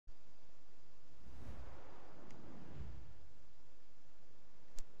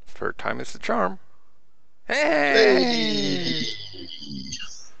Third time is the charm. Hey!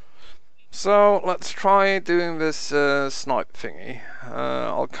 So let's try doing this snipe thingy.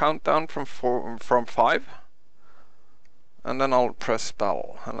 I'll count down from 5, and then I'll press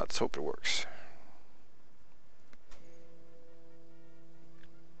battle, and let's hope it works.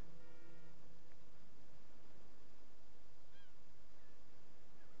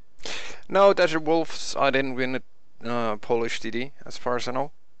 No, Desert Wolves, I didn't win a Polish DD, as far as I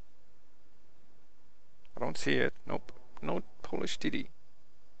know. I don't see it. Nope, no Polish DD.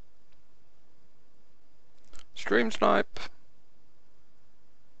 Stream snipe.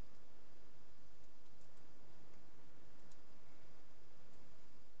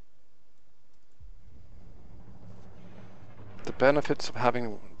 The benefits of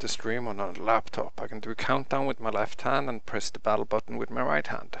having the stream on a laptop. I can do a countdown with my left hand and press the battle button with my right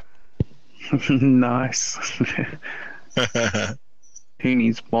hand. Nice. Who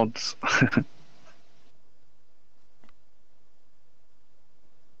needs mods?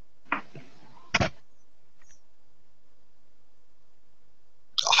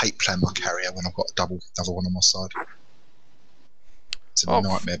 I hate playing my carrier when I've got another one on my side. It's a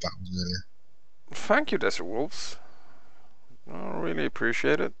nightmare battle earlier. Thank you, Desert Wolves. I really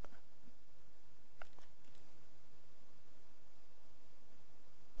appreciate it.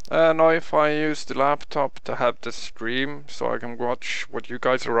 Now if I use the laptop to have the stream so I can watch what you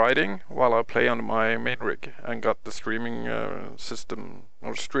guys are writing while I play on my main rig and got the streaming system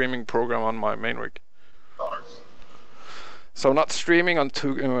or streaming program on my main rig. So I'm not streaming on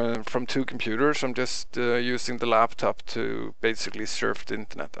from two computers, I'm just using the laptop to basically surf the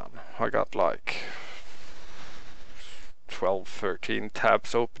internet on. I got like 12, 13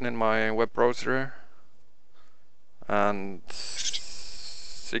 tabs open in my web browser, and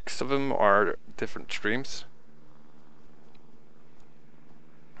 6 of them are different streams.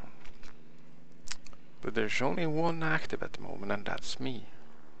 But there's only one active at the moment, and that's me.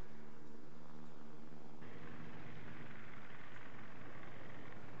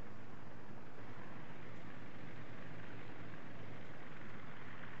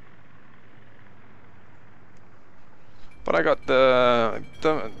 But I got the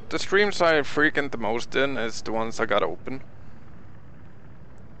streams I frequent the most in is the ones I got open.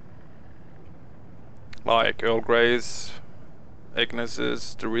 Like Earl Grey's,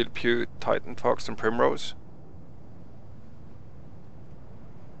 Ignis's, The Real Pew, Titan Fox, and Primrose.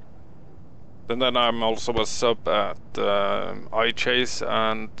 And then I'm also a sub at iChase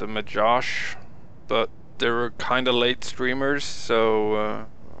and the Majosh, but they were kind of late streamers, so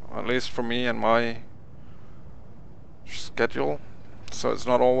at least for me and my schedule, so it's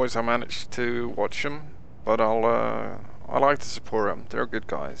not always I manage to watch them, but I like to support them. They're good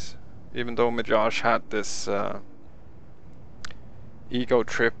guys. Even though Majosh had this ego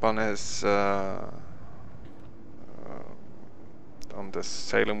trip on his on this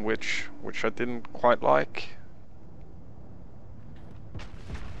Salem Witch, which I didn't quite like.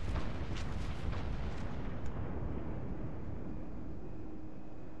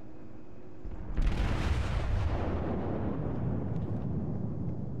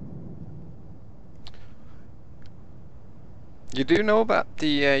 You do know that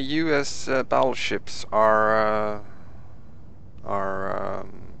the US battleships are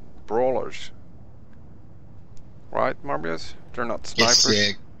brawlers, right, Marbius? They're not snipers.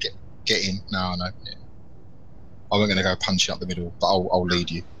 Yes, yeah, get in. No, I know. Yeah. I wasn't going to go punch you up the middle, but I'll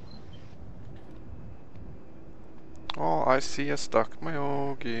lead you. Oh, I see a stuck my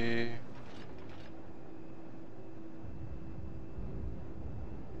Ogie.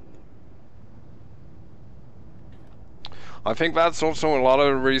 I think that's also a lot of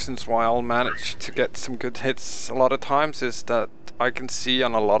the reasons why I'll manage to get some good hits a lot of times, is that I can see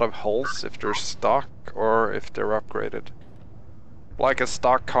on a lot of hulls if they're stock or if they're upgraded. Like a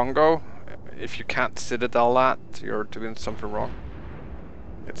stock Congo, if you can't Citadel that, you're doing something wrong.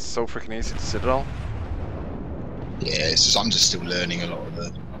 It's so freaking easy to Citadel. Yeah, it's just, I'm just still learning a lot of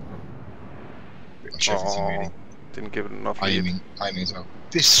the... Pretty much everything, really. Didn't give it enough aiming as well.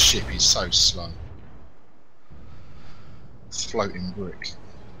 This ship is so slow. Floating brick.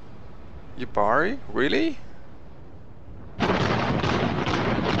 Yabari? Really?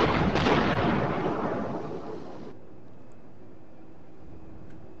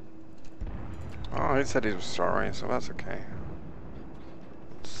 Oh, he said he was sorry, so that's okay.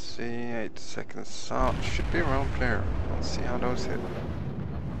 Let's see, 8 seconds out. Should be around there. Let's see how those hit.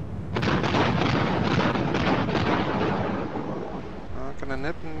 Not gonna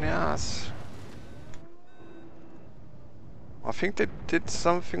nip in the ass. I think they did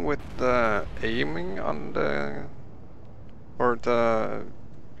something with the aiming on the... or the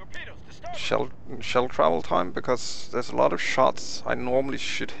shell travel time, because there's a lot of shots I normally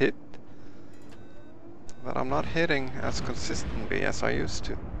should hit that I'm not hitting as consistently as I used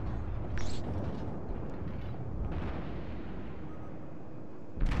to.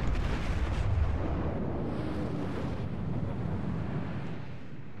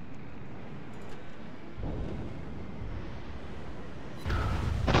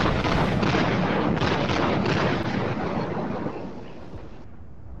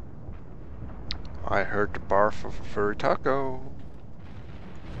 I heard the barf of a furry taco.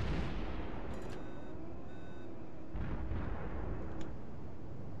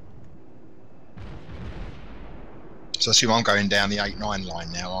 So I assume I'm going down the 8-9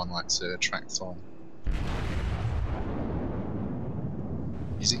 line now, aren't I, to track 5?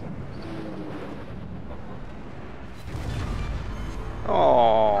 Is it?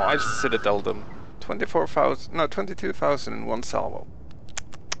 Oh, I just citadeled them. 24,000, no, 22,000 in one salvo.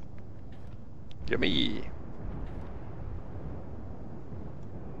 Yummy.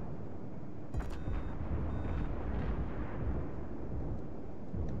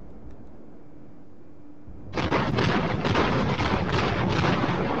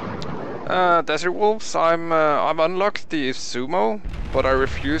 Desert Wolves, I've unlocked the Sumo, but I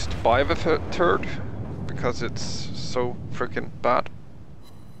refuse to buy the third because it's so freaking bad.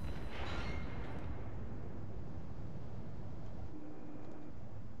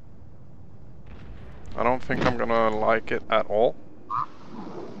 I don't think I'm gonna like it at all.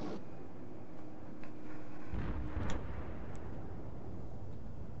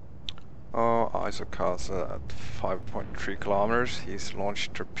 Oh, Isokasa at 5.3 kilometers. He's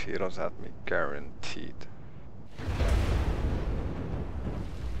launched torpedoes at me, guaranteed.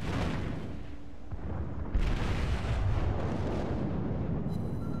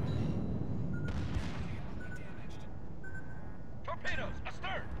 Torpedoes,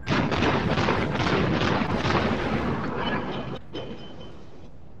 astern!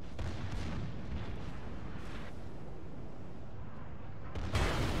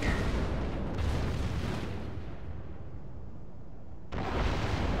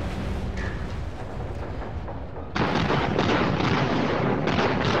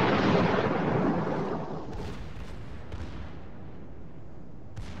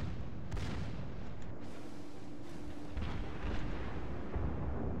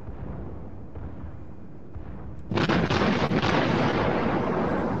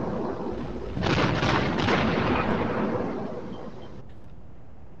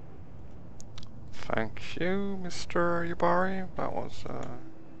 Thank you, Mr. Yubari. That was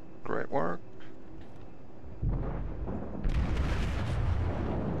great work. I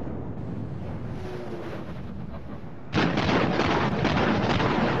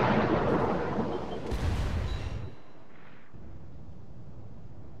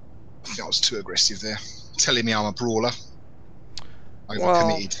think I was too aggressive there. Telling me I'm a brawler. Well,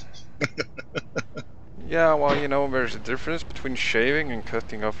 Overcommitted. yeah, well, you know, there's a difference between shaving and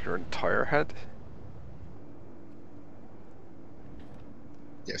cutting off your entire head.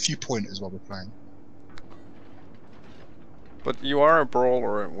 Yeah, a few pointers while we're playing. But you are a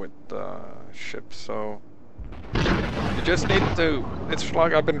brawler with ships, so you just need to. It's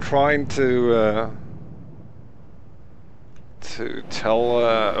like I've been trying to tell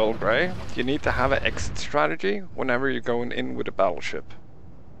Earl Grey. You need to have an exit strategy whenever you're going in with a battleship.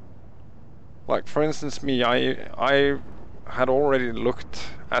 Like for instance, me, I had already looked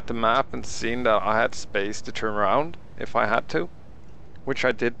at the map and seen that I had space to turn around if I had to, which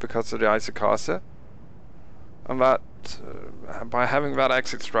I did because of the Isokasa. And that, by having that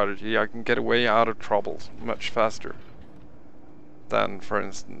exit strategy, I can get away out of trouble much faster than, for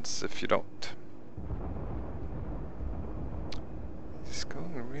instance, if you don't. It's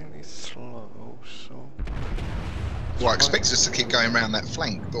going really slow, so... Well, I expected us to keep going around that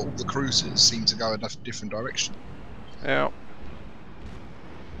flank, but all the cruisers seem to go in a different direction. Yeah.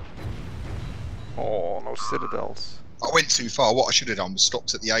 Oh, no citadels. I went too far. What I should have done was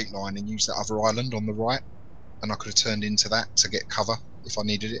stopped at the 8 line and used that other island on the right, and I could have turned into that to get cover if I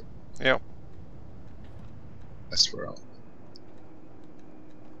needed it. Yep. That's where I...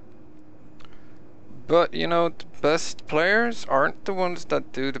 But, you know, the best players aren't the ones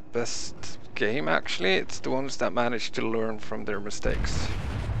that do the best game, actually. It's the ones that manage to learn from their mistakes.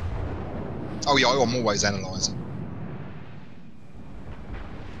 Oh yeah, I'm always analysing.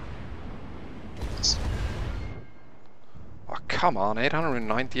 Oh, come on,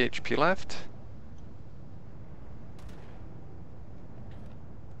 890 HP left?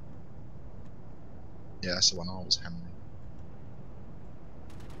 Yeah, that's the one I was hammering.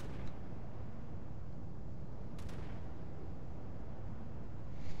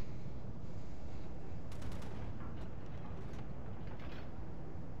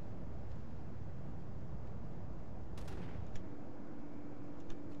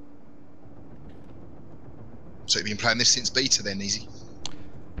 So you've been playing this since beta then, Easy?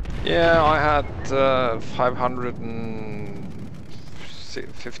 Yeah, I had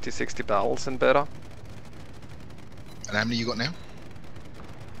 550, 60 battles in beta. And how many you got now?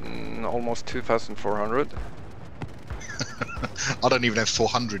 Almost 2,400. I don't even have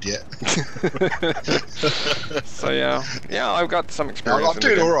 400 yet. So yeah, I've got some experience. I'm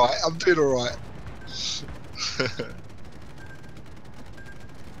doing all right. I'm doing all right.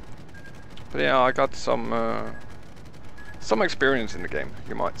 But yeah, I got some experience in the game,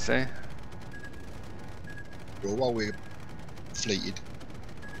 you might say. Well, while we're fleeted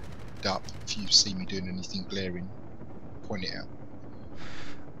up, if you see me doing anything glaring, point it out.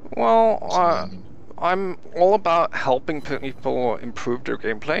 Well, I'm all about helping people improve their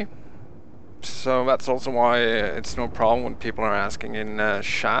gameplay. So that's also why it's no problem when people are asking in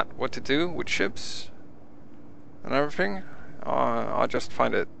chat what to do with ships and everything. I just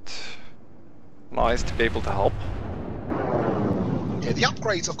find it nice to be able to help. Yeah, the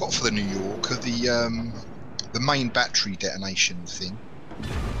upgrades I've got for the New York are the main battery detonation thing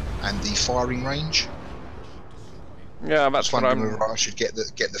and the firing range. Yeah, that's what I'm. I should get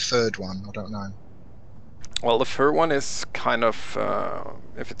the third one. I don't know. Well, the third one is kind of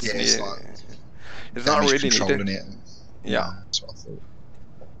if it's it's like it's not really needed. It. Yeah, that's what I thought.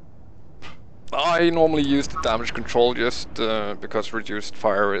 I normally use the damage control just because reduced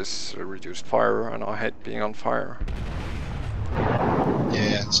fire is reduced fire, and I hate being on fire.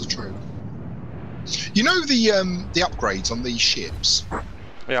 Yeah, that's true. You know the upgrades on these ships?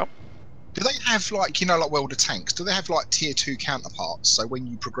 Yeah. Do they have like like welder tanks? Do they have like tier 2 counterparts? So when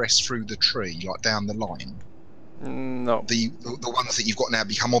you progress through the tree, like down the line, no, the ones that you've got now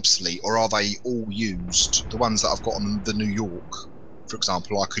become obsolete, or are they all used? The ones that I've got on the New York, for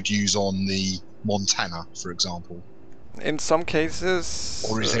example, I could use on the Montana, for example. In some cases.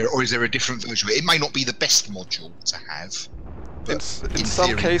 Or is there a different version? It may not be the best module to have. But in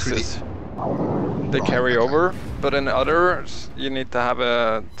some cases, they carry over, but in others, you need to have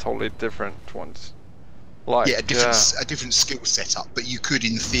a totally different ones. Like a different skill setup, but you could,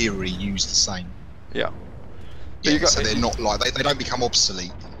 in theory, use the same. Yeah. Yeah, so they're not like they don't become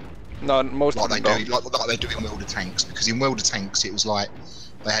obsolete. No, most like of them they do, don't. like they do in welder tanks, because in welder tanks it was like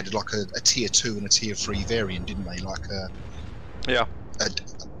they had like a tier 2 and a tier 3 variant, didn't they? Like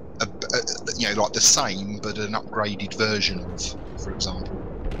like the same but an upgraded version of, for example.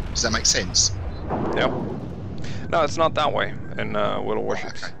 Does that make sense? Yeah. No, it's not that way in World War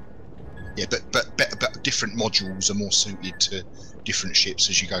Ships. Okay. Yeah, but different modules are more suited to different ships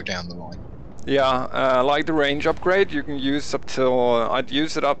as you go down the line. Yeah, like the range upgrade, you can use up till I'd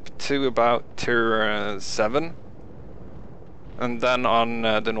use it up to about tier 7, and then on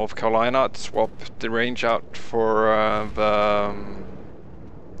the North Carolina, I'd swap the range out for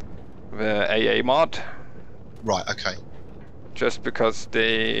the AA mod. Right. Okay. Just because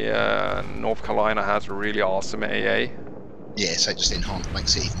the North Carolina has a really awesome AA. Yeah, so it just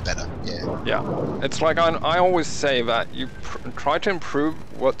makes it even better. Yeah. Yeah, it's like I always say that you try to improve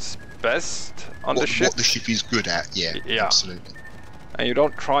what's best on the ship. What the ship is good at. Yeah. Absolutely. And you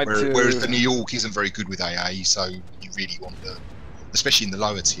don't try to. Whereas the New York isn't very good with AA, so you really want especially in the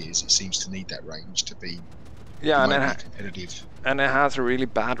lower tiers, it seems to need that range to be competitive. And it has a really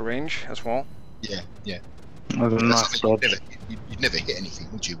bad range as well. Yeah. You'd never hit anything,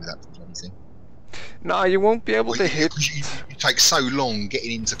 would you, with that bloody thing? No, you won't be able to hit. You take so long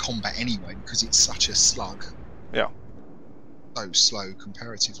getting into combat anyway, because it's such a slug. Yeah. So slow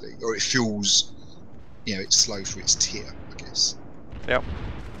comparatively, or it feels, it's slow for its tier, I guess. Yep.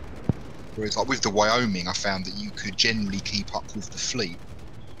 Whereas, like with the Wyoming, I found that you could generally keep up with the fleet,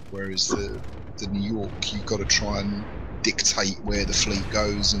 whereas the New York, you've got to try and dictate where the fleet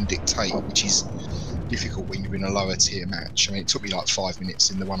goes and dictate, which is difficult when you're in a lower tier match. I mean, it took me like 5 minutes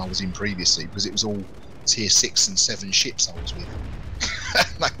in the one I was in previously, because it was all tier 6 and 7 ships I was with.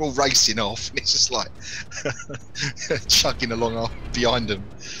 They were all racing off, and it's just like chugging along behind them.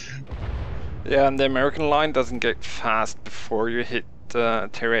 Yeah, and the American line doesn't get fast before you hit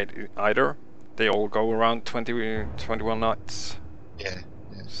tier 8 either. They all go around 21 knots. Yeah.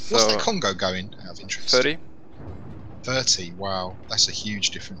 So what's that Congo going, out of interest? 30. 30, wow, that's a huge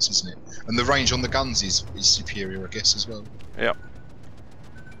difference, isn't it? And the range on the guns is superior, I guess, as well. Yeah.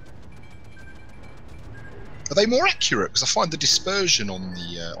 Are they more accurate? Because I find the dispersion on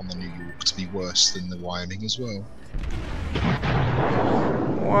the New York to be worse than the Wyoming as well.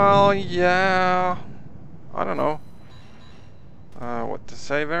 Well, yeah, I don't know what to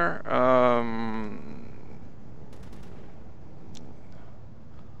say there.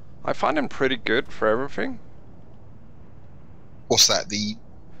 I find them pretty good for everything. What's that? The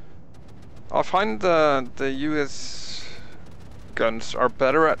I find the US guns are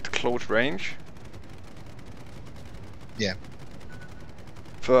better at close range. Yeah.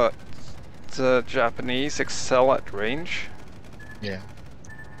 But the Japanese excel at range. Yeah.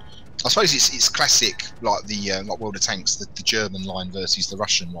 I suppose it's classic, like the like World of Tanks, the German line versus the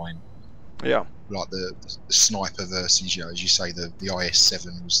Russian line. Yeah. Like the sniper versus, you know, as you say, the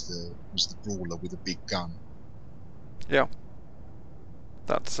IS-7 was the brawler with a big gun. Yeah.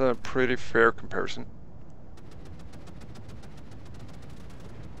 That's a pretty fair comparison.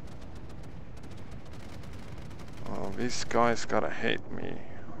 Oh, these guys gotta hate me.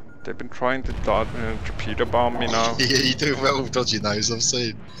 They've been trying to torpedo bomb me now. Yeah, you do well dodging those, I've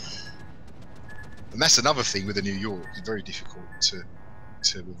seen. And that's another thing with the New York, it's very difficult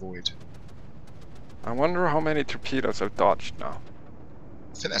to avoid. I wonder how many torpedoes I've dodged now.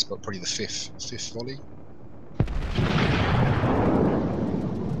 I think that's probably the fifth volley.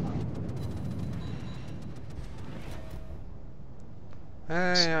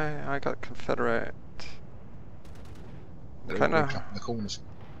 Hey, I got Confederate. Kind of the corners.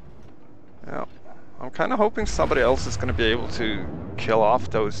 Yeah, I'm kind of hoping somebody else is going to be able to kill off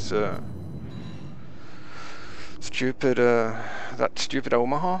those stupid that stupid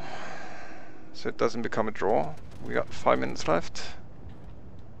Omaha, so it doesn't become a draw. We got 5 minutes left.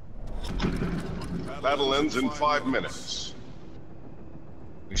 Battle ends in 5 minutes.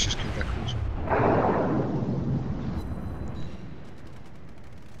 Let's just kill that cruiser.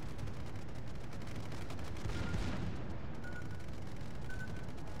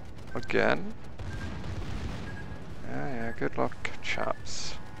 Again. Yeah, good luck,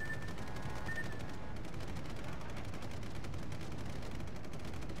 chaps.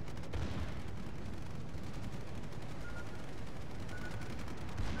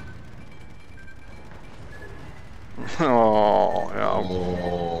 Oh, yeah.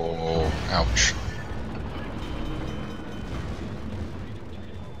 Oh, ouch.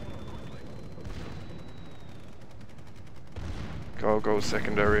 Go,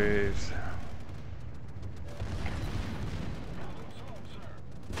 secondaries.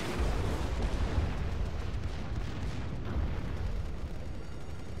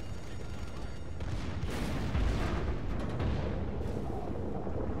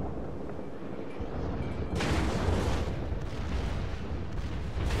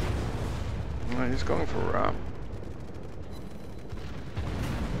 No, he's going for a ram.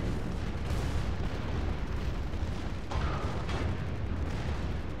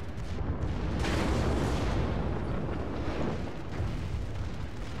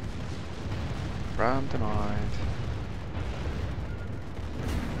 Ram denied.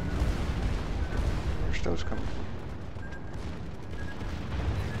 Where's those coming from?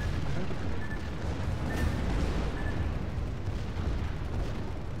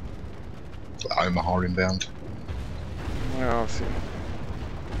 Omaha inbound. Yeah, I'll see.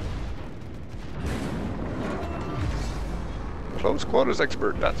 Close quarters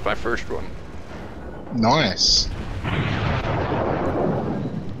expert, that's my first one. Nice.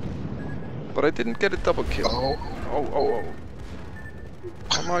 But I didn't get a double kill. Oh.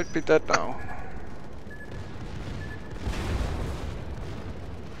 I might be dead now.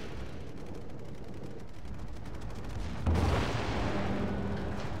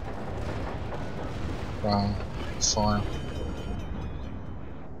 Wow. Fire.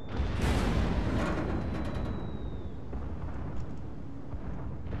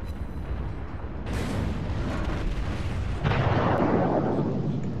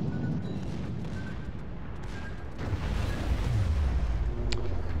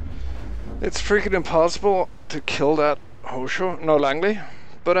 It's freaking impossible to kill that Hosho, no Langley,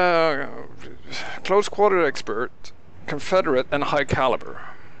 but close quarter expert, Confederate and high caliber.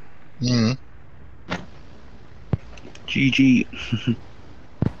 Mm. GG.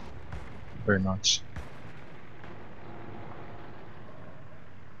 Very nice.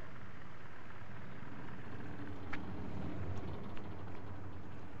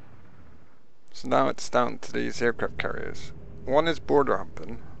 So now it's down to these aircraft carriers. One is border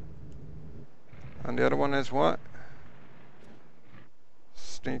humping. And the other one is what?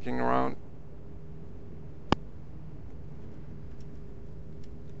 Sneaking around.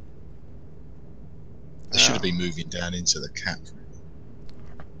 They should have been moving down into the cap.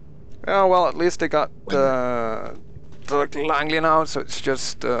 Yeah, well, at least they got the Langley now, so it's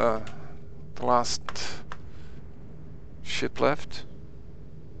just the last ship left.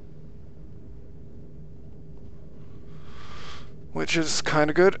 Which is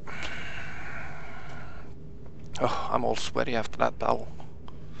kind of good. Oh, I'm all sweaty after that battle.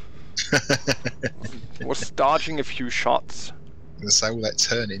 Was dodging a few shots. I'm gonna say all that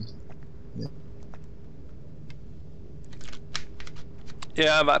turning. Yeah.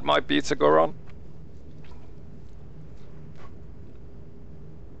 Yeah, that might be to go on.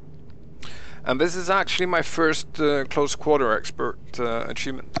 And this is actually my first close quarter expert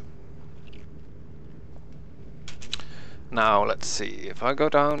achievement. Now let's see, if I go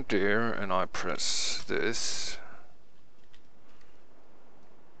down there and I press this.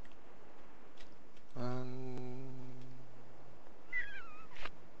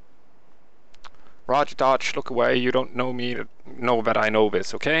 Roger Dodge, look away, you don't know me to know that I know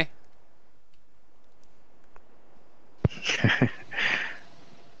this, okay?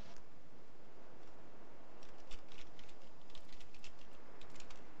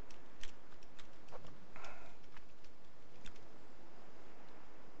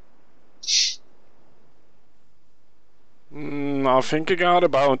 I think I got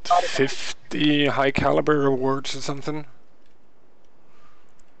about 50 high caliber awards or something.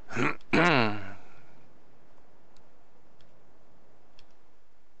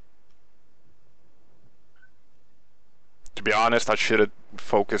 To be honest, I should have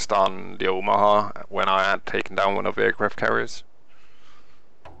focused on the Omaha when I had taken down one of the aircraft carriers.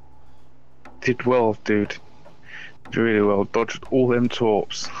 Did well, dude. Did really well. Dodged all them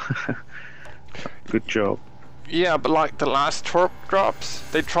torps. Good job. Yeah, but like the last torp drops,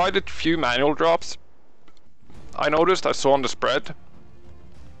 they tried a few manual drops. I noticed, I saw on the spread.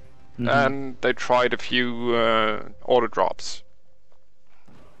 And they tried a few auto drops.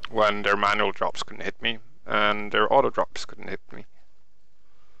 When their manual drops couldn't hit me, and their auto drops couldn't hit me.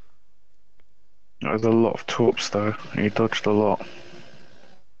 There's a lot of torps though. He dodged a lot.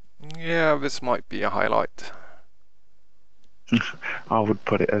 Yeah, this might be a highlight. I would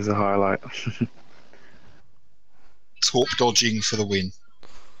put it as a highlight. Torp dodging for the win.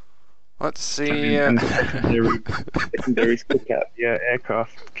 Let's see. And secondaries took out the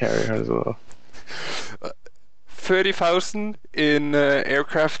aircraft carrier as well. 30,000 in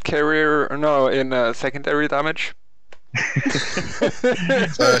aircraft carrier, no, in secondary damage.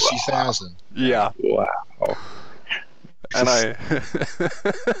 30,000. Yeah. Wow. And I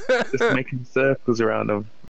Just making circles around them.